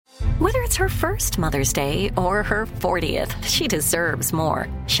Whether it's her first Mother's Day or her 40th, she deserves more.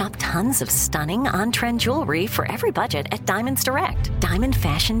 Shop tons of stunning on-trend jewelry for every budget at Diamonds Direct. Diamond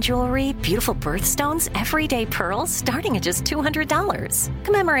fashion jewelry, beautiful birthstones, everyday pearls starting at just $200.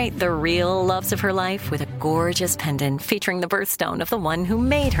 Commemorate the real loves of her life with a gorgeous pendant featuring the birthstone of the one who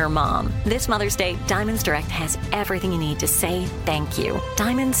made her mom. This Mother's Day, Diamonds Direct has everything you need to say thank you.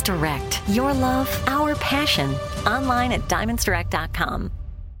 Diamonds Direct. Your love, our passion. Online at diamondsdirect.com.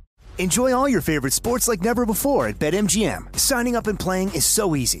 Enjoy all your favorite sports like never before at BetMGM. Signing up and playing is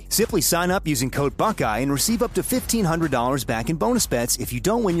so easy. Simply sign up using code Buckeye and receive up to $1,500 back in bonus bets if you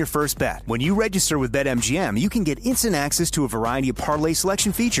don't win your first bet. When you register with BetMGM, you can get instant access to a variety of parlay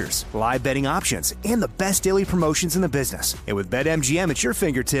selection features, live betting options, and the best daily promotions in the business. And with BetMGM at your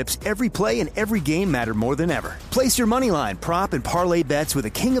fingertips, every play and every game matter more than ever. Place your moneyline, prop, and parlay bets with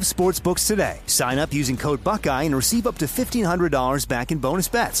the king of sportsbooks today. Sign up using code Buckeye and receive up to $1,500 back in bonus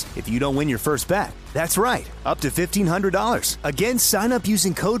bets if you don't win your first bet. That's right, up to $1,500. Again, sign up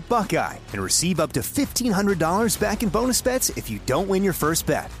using code Buckeye and receive up to $1,500 back in bonus bets if you don't win your first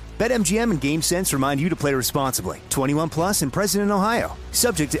bet. BetMGM and GameSense remind you to play responsibly. 21 plus and present in Ohio.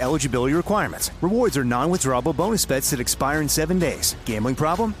 Subject to eligibility requirements. Rewards are non-withdrawable bonus bets that expire in 7 days. Gambling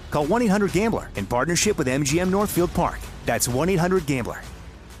problem? Call 1-800-GAMBLER in partnership with MGM Northfield Park. That's 1-800-GAMBLER.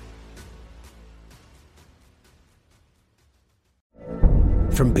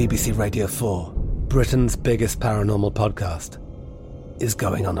 From BBC Radio 4, Britain's biggest paranormal podcast is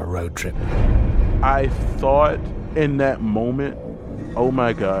going on a road trip. I thought in that moment, oh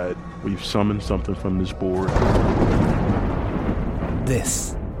my God, we've summoned something from this board.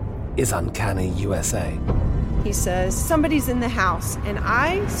 This is Uncanny USA. He says, somebody's in the house, and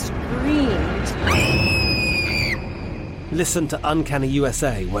I screamed. Listen to Uncanny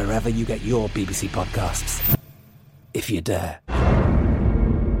USA wherever you get your BBC podcasts, if you dare.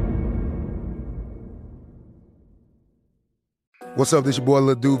 What's up, this your boy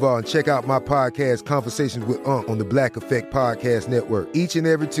Lil Duval, and check out my podcast, Conversations with Unc, on the Black Effect Podcast Network. Each and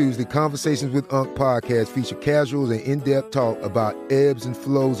every Tuesday, Conversations with Unc podcast feature casuals and in-depth talk about ebbs and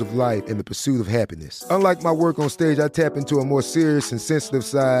flows of life and the pursuit of happiness. Unlike my work on stage, I tap into a more serious and sensitive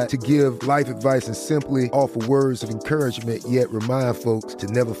side to give life advice and simply offer words of encouragement, yet remind folks to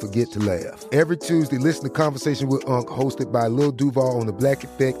never forget to laugh. Every Tuesday, listen to Conversations with Unc, hosted by Lil Duval on the Black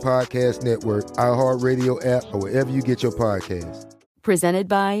Effect Podcast Network, iHeartRadio app, or wherever you get your podcasts. Presented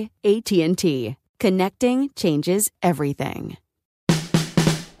by AT&T. Connecting changes everything.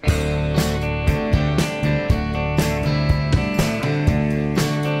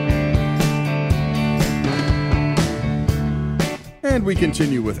 And we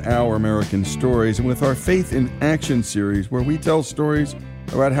continue with Our American Stories and with our Faith in Action series, where we tell stories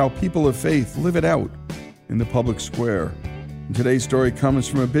about how people of faith live it out in the public square. And today's story comes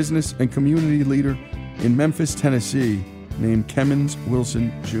from a business and community leader in Memphis, Tennessee, named Kemmons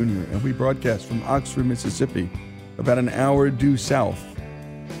Wilson Jr., and we broadcast from Oxford, Mississippi, about an hour due south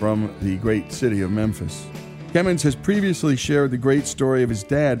from the great city of Memphis. Kemmons has previously shared the great story of his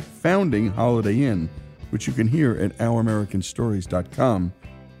dad founding Holiday Inn, which you can hear at OurAmericanStories.com.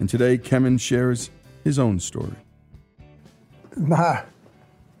 And today, Kemmons shares his own story. My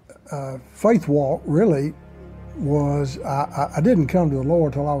faith walk really was, I didn't come to the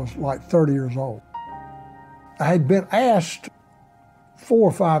Lord till I was like 30 years old. I had been asked 4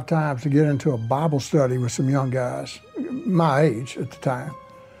 or 5 times to get into a Bible study with some young guys, my age at the time,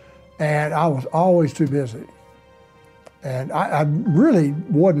 and I was always too busy. And I really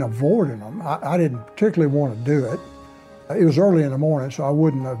wasn't avoiding them. I didn't particularly want to do it. It was early in the morning, so I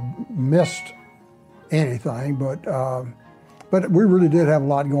wouldn't have missed anything, but we really did have a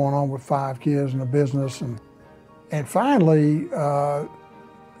lot going on with 5 kids and a business. And finally,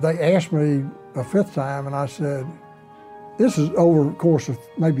 they asked me a 5th time, and I said, this is over the course of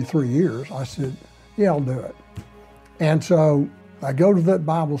maybe 3 years. I said, yeah, I'll do it. And so I go to that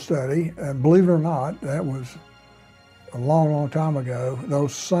Bible study, and believe it or not, that was a long, long time ago.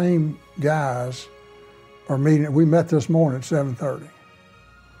 Those same guys are meeting. We met this morning at 7:30.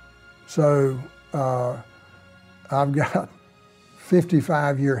 So I've got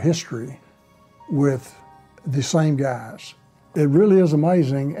 55-year history with the same guys. It really is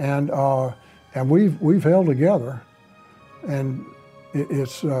amazing, and we've held together, and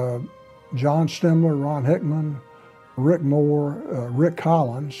it's John Stemler, Ron Hickman, Rick Moore, Rick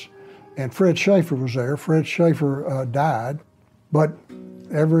Collins, and Fred Schaefer was there. Fred Schaefer died, but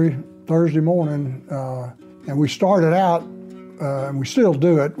every Thursday morning, and we started out, and we still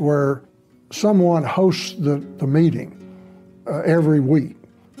do it, where someone hosts the meeting every week.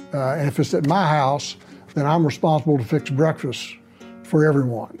 And if it's at my house, then I'm responsible to fix breakfast for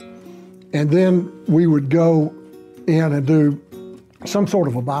everyone. And then we would go in and do some sort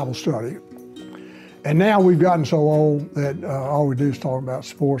of a Bible study. And now we've gotten so old that all we do is talk about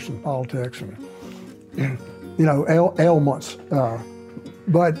sports and politics and, ailments.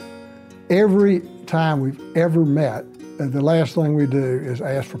 But every time we've ever met, the last thing we do is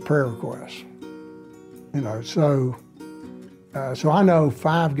ask for prayer requests. So I know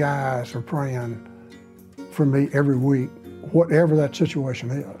 5 guys are praying for me every week, whatever that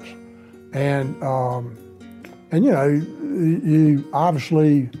situation is. And you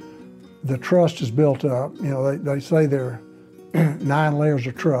obviously, the trust is built up. They say there are 9 layers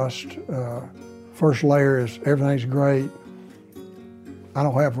of trust. First layer is everything's great, I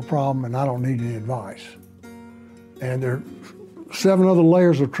don't have a problem, and I don't need any advice. And there are 7 other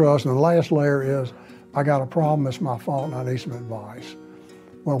layers of trust, and the last layer is I got a problem, it's my fault, and I need some advice.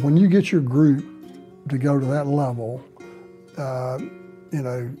 Well, when you get your group to go to that level,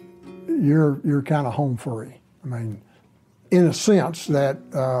 you're kind of home free. I mean, in a sense that,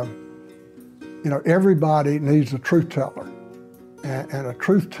 everybody needs a truth teller. And a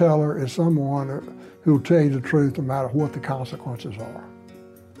truth teller is someone who will tell you the truth no matter what the consequences are.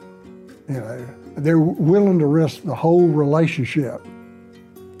 They're willing to risk the whole relationship.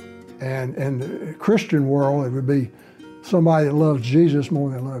 And in the Christian world, it would be somebody that loves Jesus more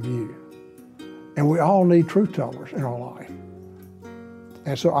than they love you. And we all need truth tellers in our life.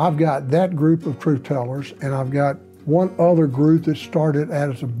 And so I've got that group of truth tellers, and I've got one other group that started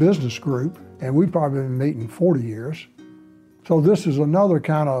as a business group, and we've probably been meeting 40 years. So this is another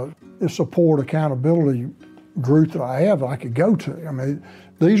kind of support accountability group that I have that I could go to. I mean,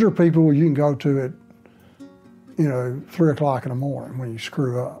 these are people you can go to at, 3 o'clock in the morning when you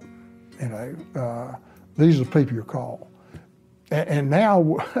screw up. These are the people you call. And now,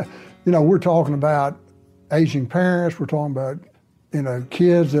 we're talking about aging parents, we're talking about,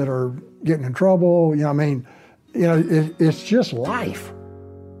 kids that are getting in trouble, it's just life.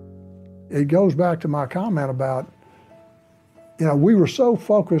 It goes back to my comment about, we were so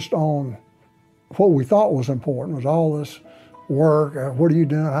focused on what we thought was important, was all this work, what are you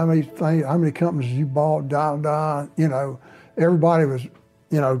doing, how many companies you bought, everybody was,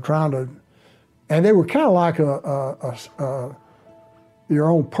 trying to, and they were kind of like your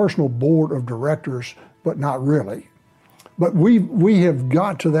own personal board of directors, but not really. But we have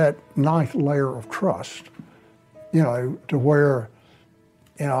got to that 9th layer of trust, to where,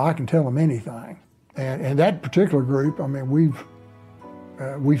 I can tell them anything. And that particular group, I mean,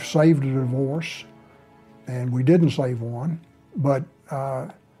 we've saved a divorce, and we didn't save one, but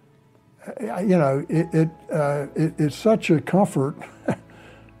it's such a comfort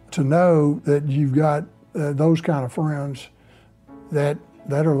to know that you've got those kind of friends that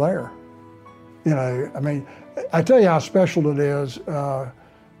are there. I tell you how special it is.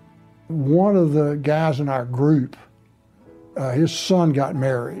 One of the guys in our group, his son got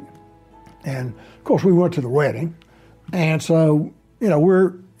married. And of course we went to the wedding. And so,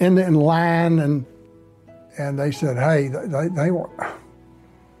 we're in line and they said, hey, they want,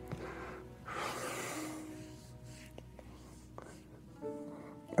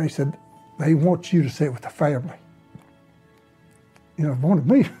 they said, they want you to sit with the family. Wanted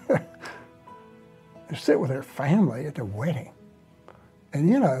me to sit with their family at their wedding.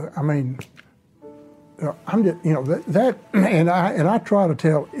 And I'm just, and I try to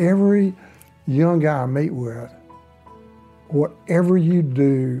tell every young guy I meet with, whatever you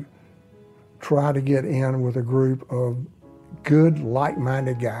do, try to get in with a group of good,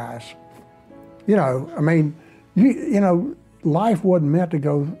 like-minded guys. Life wasn't meant to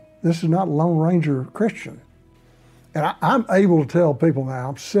go, this is not Lone Ranger Christian. And I'm able to tell people now,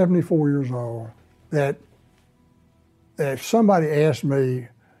 I'm 74 years old, that if somebody asked me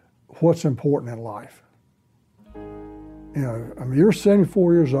what's important in life, you're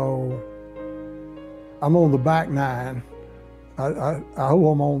 74 years old, I'm on the back 9, I hope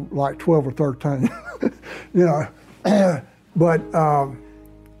I'm on like 12 or 13, but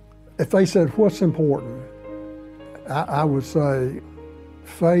if they said what's important, I would say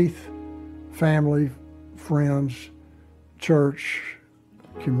faith, family, friends, church,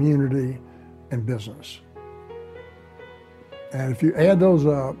 community, and business. And if you add those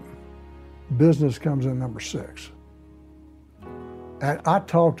up, business comes in number 6. And I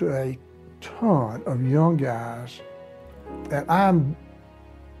talk to a ton of young guys, and I'm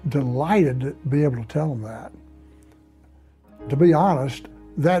delighted to be able to tell them that. To be honest,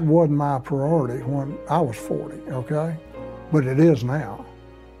 that wasn't my priority when I was 40, okay? But it is now.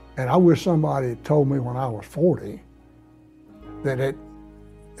 And I wish somebody had told me when I was 40 that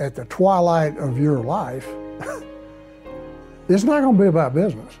at the twilight of your life, it's not going to be about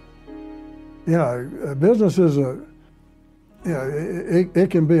business. Business is it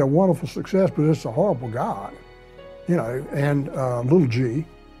can be a wonderful success, but it's a horrible God, and little g.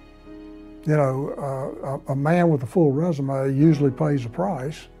 A man with a full resume usually pays a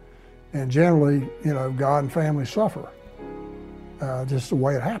price, and generally, God and family suffer. Just the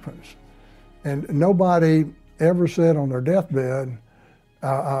way it happens. And nobody ever said on their deathbed,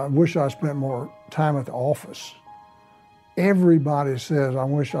 I wish I spent more time at the office. Everybody says, I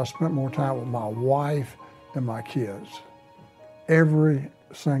wish I spent more time with my wife and my kids. Every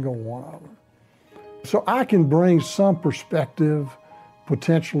single one of them. So I can bring some perspective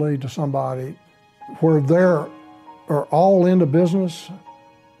potentially to somebody where they're all into business.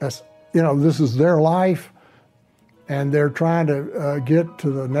 That's, this is their life, and they're trying to get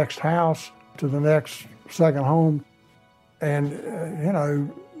to the next house, to the next second home, and,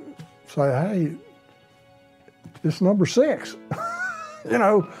 say, hey, it's number 6.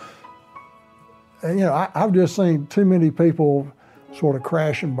 I've just seen too many people sort of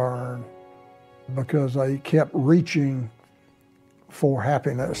crash and burn because they kept reaching for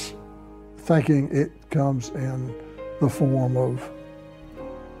happiness, thinking it comes in the form of,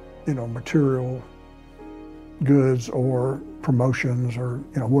 material goods or promotions or,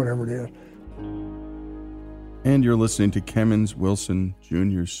 whatever it is. And you're listening to Kemmons Wilson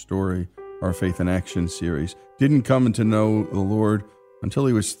Jr.'s story, our Faith in Action series. Didn't come to know the Lord until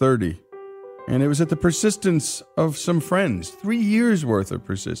he was 30. And it was at the persistence of some friends, 3 years worth of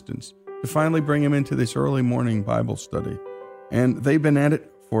persistence, to finally bring him into this early morning Bible study. And they've been at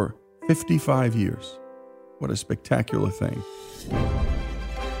it for 55 years. What a spectacular thing.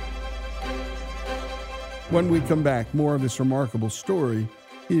 When we come back, more of this remarkable story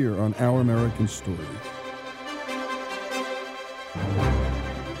here on Our American Stories.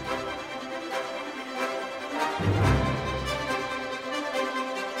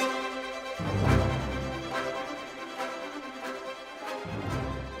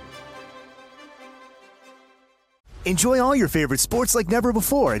 Enjoy all your favorite sports like never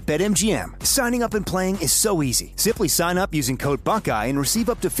before at BetMGM. Signing up and playing is so easy. Simply sign up using code Buckeye and receive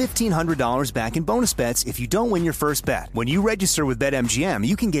up to $1,500 back in bonus bets if you don't win your first bet. When you register with BetMGM,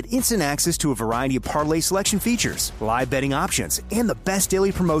 you can get instant access to a variety of parlay selection features, live betting options, and the best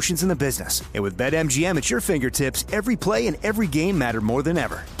daily promotions in the business. And with BetMGM at your fingertips, every play and every game matter more than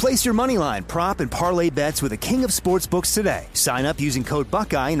ever. Place your moneyline, prop, and parlay bets with the king of sportsbooks today. Sign up using code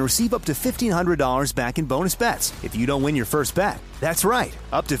Buckeye and receive up to $1,500 back in bonus bets if you don't win your first bet. That's right,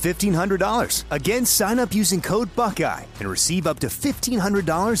 up to $1,500. Again, sign up using code Buckeye and receive up to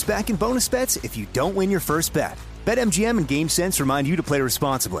 $1,500 back in bonus bets if you don't win your first bet. BetMGM and GameSense remind you to play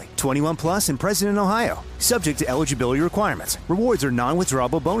responsibly. 21 plus and present in Ohio. Subject to eligibility requirements. Rewards are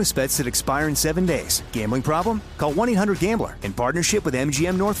non-withdrawable bonus bets that expire in 7 days. Gambling problem? Call 1-800-GAMBLER in partnership with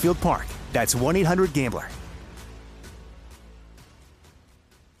MGM Northfield Park. That's 1-800-GAMBLER.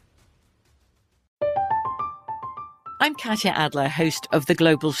 I'm Katya Adler, host of The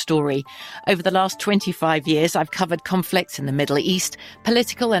Global Story. Over the last 25 years, I've covered conflicts in the Middle East,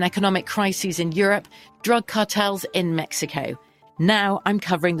 political and economic crises in Europe, drug cartels in Mexico. Now I'm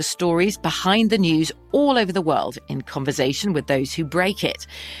covering the stories behind the news all over the world in conversation with those who break it.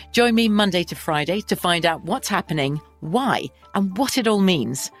 Join me Monday to Friday to find out what's happening, why, and what it all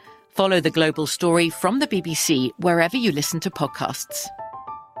means. Follow The Global Story from the BBC wherever you listen to podcasts.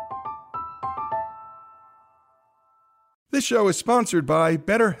 This show is sponsored by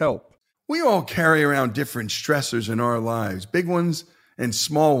BetterHelp. We all carry around different stressors in our lives, big ones and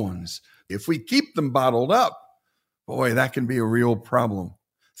small ones. If we keep them bottled up, boy, that can be a real problem.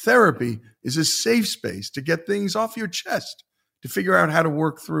 Therapy is a safe space to get things off your chest, to figure out how to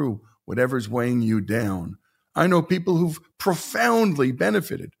work through whatever's weighing you down. I know people who've profoundly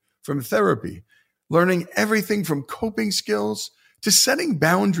benefited from therapy, learning everything from coping skills to setting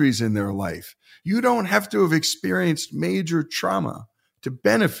boundaries in their life. You don't have to have experienced major trauma to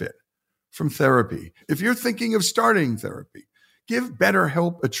benefit from therapy. If you're thinking of starting therapy, give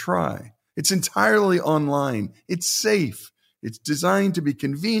BetterHelp a try. It's entirely online. It's safe. It's designed to be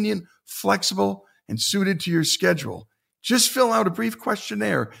convenient, flexible, and suited to your schedule. Just fill out a brief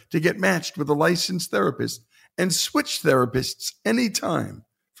questionnaire to get matched with a licensed therapist and switch therapists anytime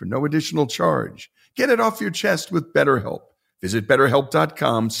for no additional charge. Get it off your chest with BetterHelp. Visit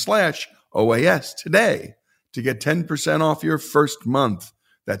BetterHelp.com/OAS today to get 10% off your first month.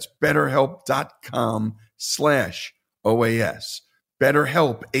 That's BetterHelp.com/OAS.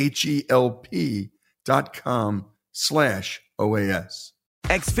 BetterHelp, HELP.com/OAS.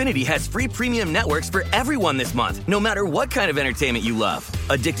 Xfinity has free premium networks for everyone this month, no matter what kind of entertainment you love.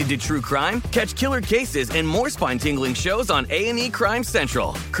 Addicted to true crime? Catch killer cases and more spine-tingling shows on A&E Crime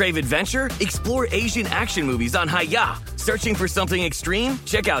Central. Crave adventure? Explore Asian action movies on Hi-YAH. Searching for something extreme?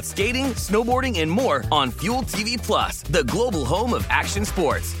 Check out skating, snowboarding, and more on Fuel TV Plus, the global home of action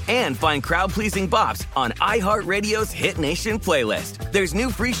sports. And find crowd-pleasing bops on iHeartRadio's Hit Nation playlist. There's new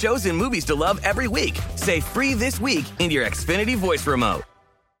free shows and movies to love every week. Say free this week in your Xfinity voice remote.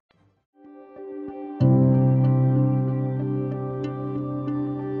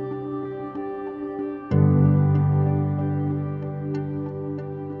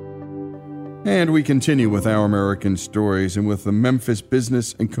 And we continue with Our American Stories and with the Memphis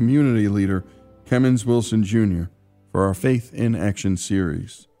business and community leader, Kemmons Wilson Jr., for our Faith in Action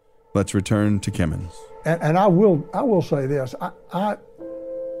series. Let's return to Kemmons. And I will say this. I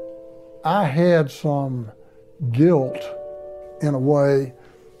had some guilt in a way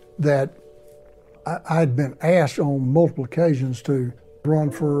that I'd been asked on multiple occasions to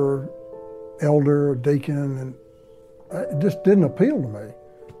run for elder, deacon, and it just didn't appeal to me.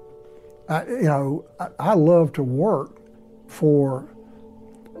 I love to work for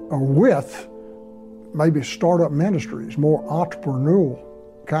or with maybe startup ministries, more entrepreneurial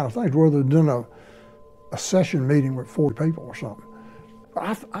kind of things, rather than a session meeting with 40 people or something.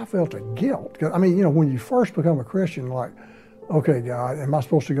 I felt a guilt. I mean, when you first become a Christian, like, okay, God, am I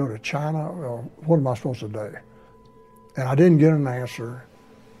supposed to go to China? Or what am I supposed to do? And I didn't get an answer.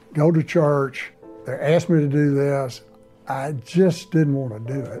 Go to church. They asked me to do this. I just didn't want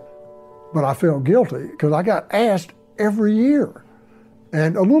to do it. But I felt guilty because I got asked every year.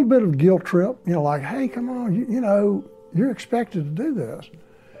 And a little bit of guilt trip, like, hey, come on, you're expected to do this.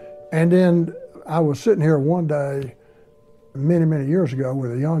 And then I was sitting here one day, many, many years ago,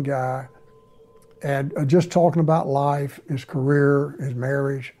 with a young guy, and just talking about life, his career, his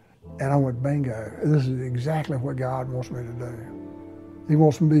marriage, and I went, bingo, this is exactly what God wants me to do. He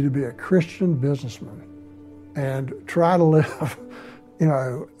wants me to be a Christian businessman and try to live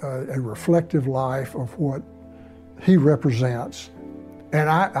a reflective life of what he represents. And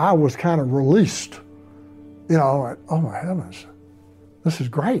I was kind of released, like, oh my heavens, this is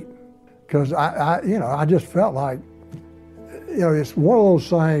great. Because I just felt like, it's one of those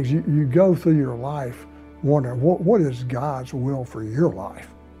things you go through your life wondering what is God's will for your life?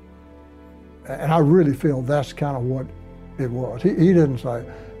 And I really feel that's kind of what it was. He didn't say,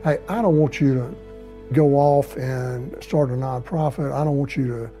 hey, I don't want you to go off and start a nonprofit. I don't want you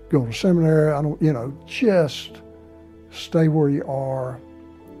to go to seminary. I don't, just stay where you are.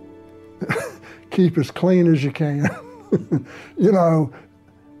 Keep as clean as you can,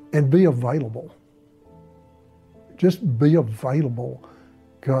 and be available. Just be available,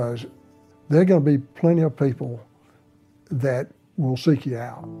 because there are going to be plenty of people that will seek you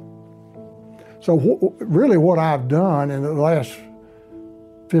out. So really what I've done in the last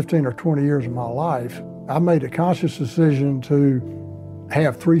 15 or 20 years of my life, I made a conscious decision to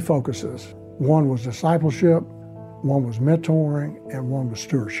have three focuses. One was discipleship, one was mentoring, and one was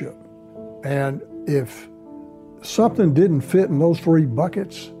stewardship. And if something didn't fit in those three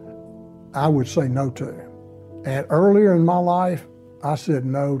buckets, I would say no to. And earlier in my life, I said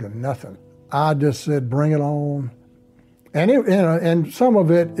no to nothing. I just said, bring it on. And some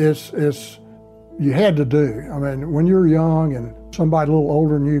of it is you had to do. I mean, when you're young and somebody a little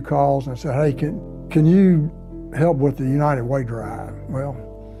older than you calls and said, hey, can you help with the United Way drive? Well,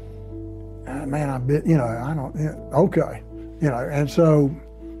 man, okay. And so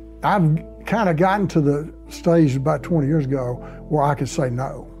I've kind of gotten to the stage about 20 years ago where I could say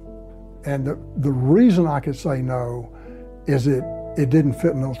no. And the reason I could say no is it didn't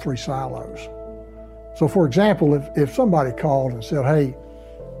fit in those three silos. So for example, if somebody called and said, hey,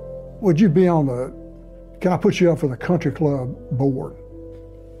 would you be can I put you up for the country club board?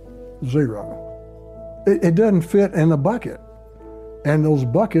 Zero. It doesn't fit in the bucket. And those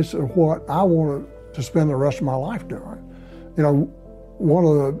buckets are what I want to spend the rest of my life doing. One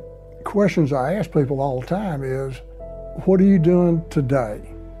of the questions I ask people all the time is, what are you doing today?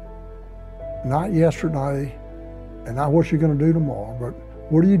 Not yesterday, and not what you're going to do tomorrow, but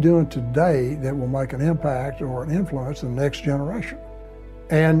what are you doing today that will make an impact or an influence in the next generation?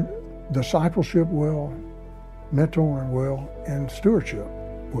 And discipleship will, mentoring will, and stewardship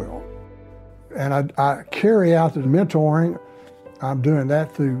will. And I carry out the mentoring. I'm doing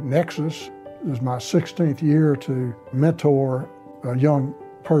that through Nexus. This is my 16th year to mentor a young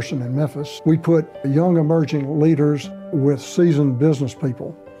person in Memphis. We put young emerging leaders with seasoned business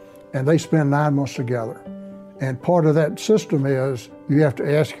people, and they spend 9 months together. And part of that system is you have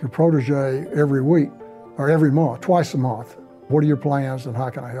to ask your protege every week or every month, twice a month, What are your plans and how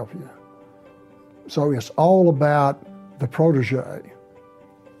can I help you? So it's all about the protege.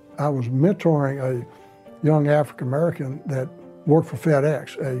 I was mentoring a young African-American that worked for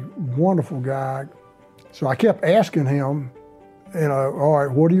FedEx, a wonderful guy. So I kept asking him, all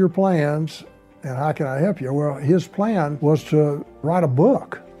right, what are your plans and how can I help you? Well, his plan was to write a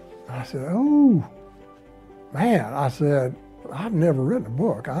book. I said, oh, man. I said, I've never written a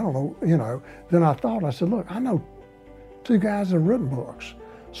book. I don't know, Then I said, look, I know 2 guys that have written books.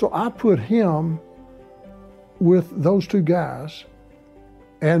 So I put him with those 2 guys,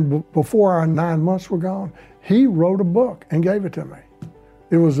 and before our 9 months were gone, he wrote a book and gave it to me.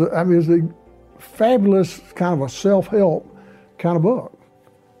 It was a fabulous kind of a self-help kind of book.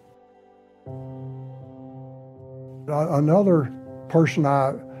 Another person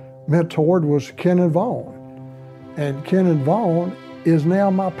I mentored was Kenan Vaughn. And Kenan Vaughn is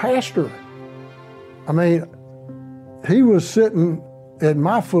now my pastor. I mean, he was sitting at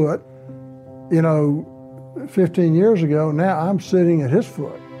my foot, 15 years ago. Now I'm sitting at his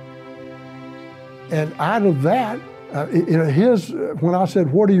foot. And out of that, when I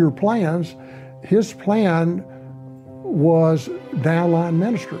said, what are your plans? His plan was Downline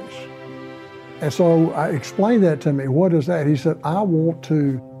Ministries. And so I explained that to me. What is that? He said, I want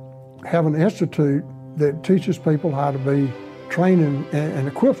to have an institute that teaches people how to be trained and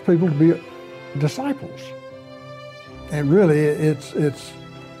equips people to be disciples. And really, it's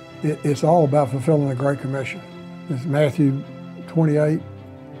all about fulfilling the Great Commission. It's Matthew 28,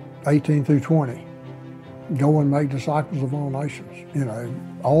 18 through 20. Go and make disciples of all nations.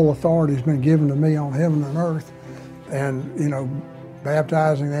 All authority has been given to me on heaven and earth, and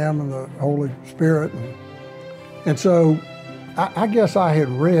baptizing them in the Holy Spirit. And so I guess I had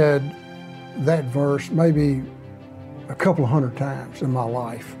read that verse maybe a couple of 100 times in my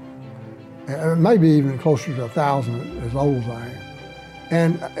life, maybe even closer to 1,000 as old as I am.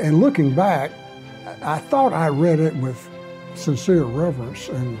 And looking back, I thought I read it with sincere reverence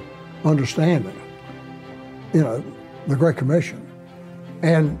and understanding, the Great Commission.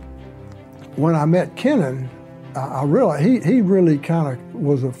 And when I met Kenan, I realized he really kind of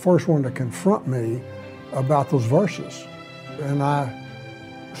was the first one to confront me about those verses. And I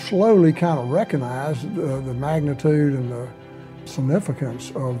slowly kind of recognized the magnitude and the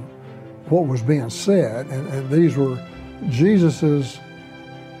significance of what was being said. And these were Jesus's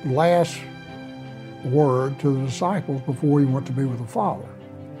last word to the disciples before he went to be with the Father.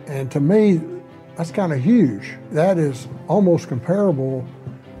 And to me, that's kind of huge. That is almost comparable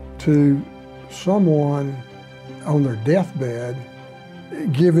to someone on their deathbed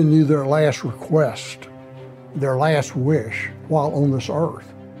giving you their last request, their last wish while on this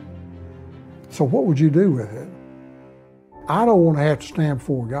earth. So what would you do with it? I don't want to have to stand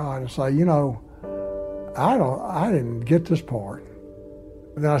before God and say, I didn't get this part.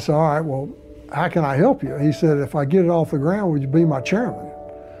 And then I said, all right, well, how can I help you? He said, if I get it off the ground, would you be my chairman?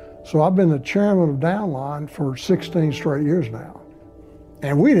 So I've been the chairman of Downline for 16 straight years now.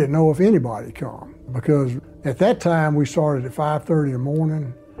 And we didn't know if anybody would come, because at that time we started at 5:30 in the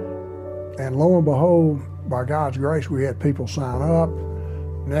morning, and lo and behold, by God's grace, we had people sign up.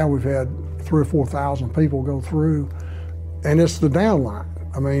 Now we've had 3,000 or 4,000 people go through, and it's the Downline.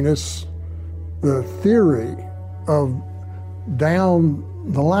 I mean, it's the theory of down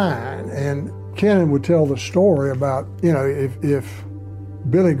the line. And Kenan would tell the story about, if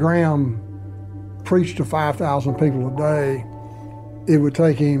Billy Graham preached to 5,000 people a day, it would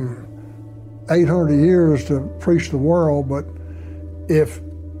take him 800 years to preach the world, but if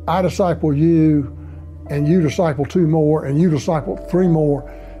I disciple you, and you disciple 2 more, and you disciple 3 more,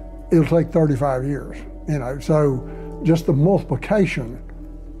 it'll take 35 years. So just the multiplication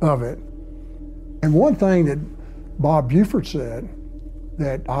of it. And one thing that Bob Buford said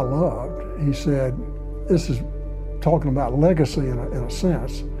that I loved, he said, this is talking about legacy in a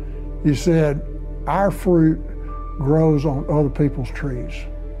sense. He said, our fruit grows on other people's trees.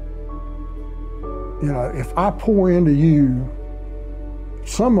 If I pour into you,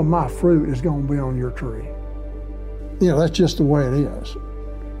 some of my fruit is going to be on your tree. That's just the way it is.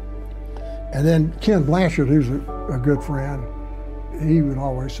 And then Ken Blanchard, who's a good friend, he would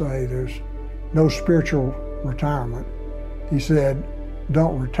always say there's no spiritual retirement. He said,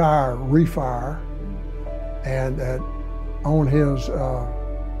 don't retire, refire. And that on his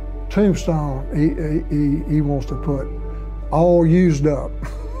tombstone, he wants to put all used up.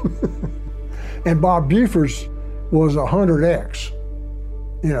 And Bob Buford's was 100X.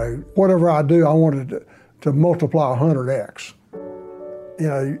 Whatever I do, I wanted to multiply 100X.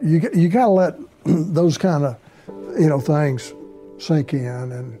 You got to let those kind of, things sink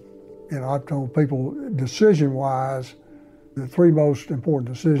in. And, I've told people, decision-wise, The three most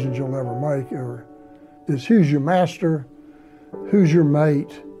important decisions you'll ever make is who's your master, who's your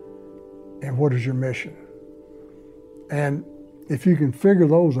mate, and what is your mission. And if you can figure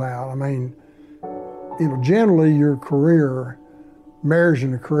those out, I mean, generally your career, marriage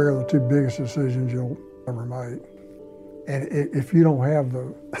and a career are the two biggest decisions you'll ever make. And if you don't have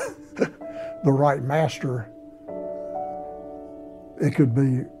the right master, it could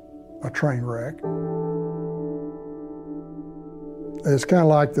be a train wreck. It's kind of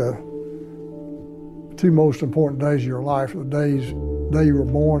like the two most important days of your life, the day you were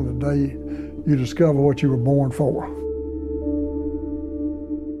born, the day you discover what you were born for.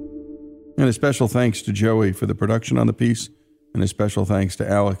 And a special thanks to Joey for the production on the piece, and a special thanks to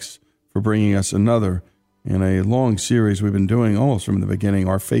Alex for bringing us another in a long series we've been doing almost from the beginning,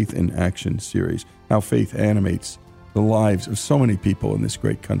 our Faith in Action series, how faith animates the lives of so many people in this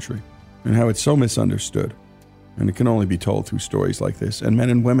great country, and how it's so misunderstood. And it can only be told through stories like this, and men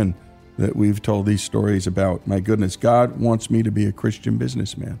and women that we've told these stories about. My goodness, God wants me to be a Christian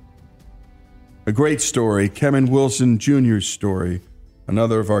businessman. A great story, Kevin Wilson Jr.'s story,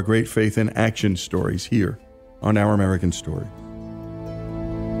 another of our great Faith in Action stories here on Our American Story.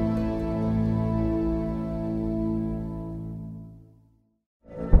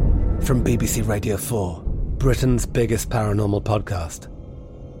 From BBC Radio 4, Britain's biggest paranormal podcast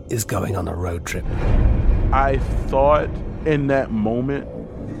is going on a road trip. I thought in that moment,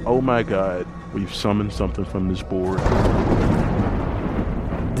 oh my God, we've summoned something from this board.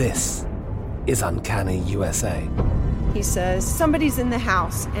 This is Uncanny USA. He says, somebody's in the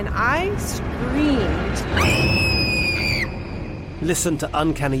house, and I screamed. Listen to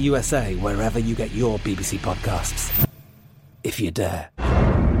Uncanny USA wherever you get your BBC podcasts, if you dare.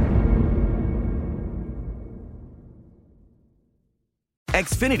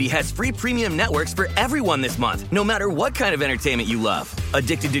 Xfinity has free premium networks for everyone this month, no matter what kind of entertainment you love.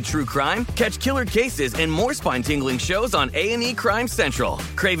 Addicted to true crime? Catch killer cases and more spine-tingling shows on A&E Crime Central.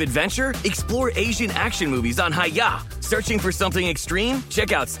 Crave adventure? Explore Asian action movies on Hi-YAH. Searching for something extreme?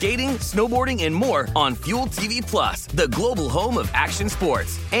 Check out skating, snowboarding, and more on Fuel TV Plus, the global home of action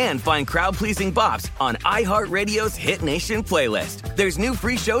sports. And find crowd-pleasing bops on iHeartRadio's Hit Nation playlist. There's new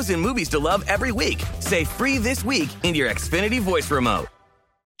free shows and movies to love every week. Say free this week in your Xfinity voice remote.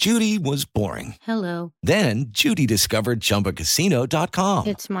 Judy was boring. Hello. Then Judy discovered ChumbaCasino.com.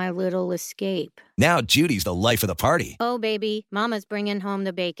 It's my little escape. Now Judy's the life of the party. Oh, baby, mama's bringing home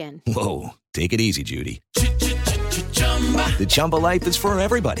the bacon. Whoa, take it easy, Judy. The Chumba life is for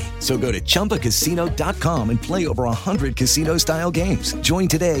everybody. So go to ChumbaCasino.com and play over 100 casino-style games. Join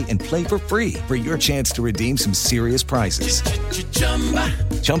today and play for free for your chance to redeem some serious prizes.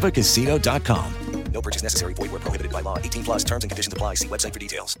 ChumbaCasino.com. No purchase necessary. Void where prohibited by law. 18 plus terms and conditions apply. See website for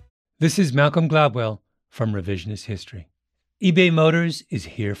details. This is Malcolm Gladwell from Revisionist History. eBay Motors is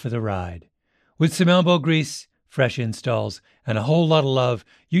here for the ride. With some elbow grease, fresh installs, and a whole lot of love,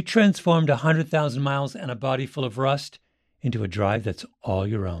 you transformed 100,000 miles and a body full of rust into a drive that's all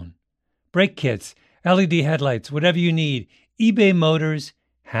your own. Brake kits, LED headlights, whatever you need, eBay Motors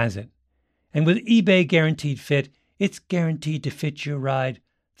has it. And with eBay Guaranteed Fit, it's guaranteed to fit your ride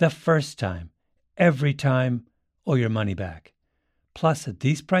the first time, every time, or your money back. Plus, at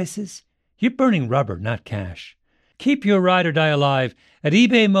these prices, you're burning rubber, not cash. Keep your ride or die alive at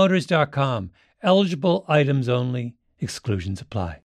ebaymotors.com. Eligible items only. Exclusions apply.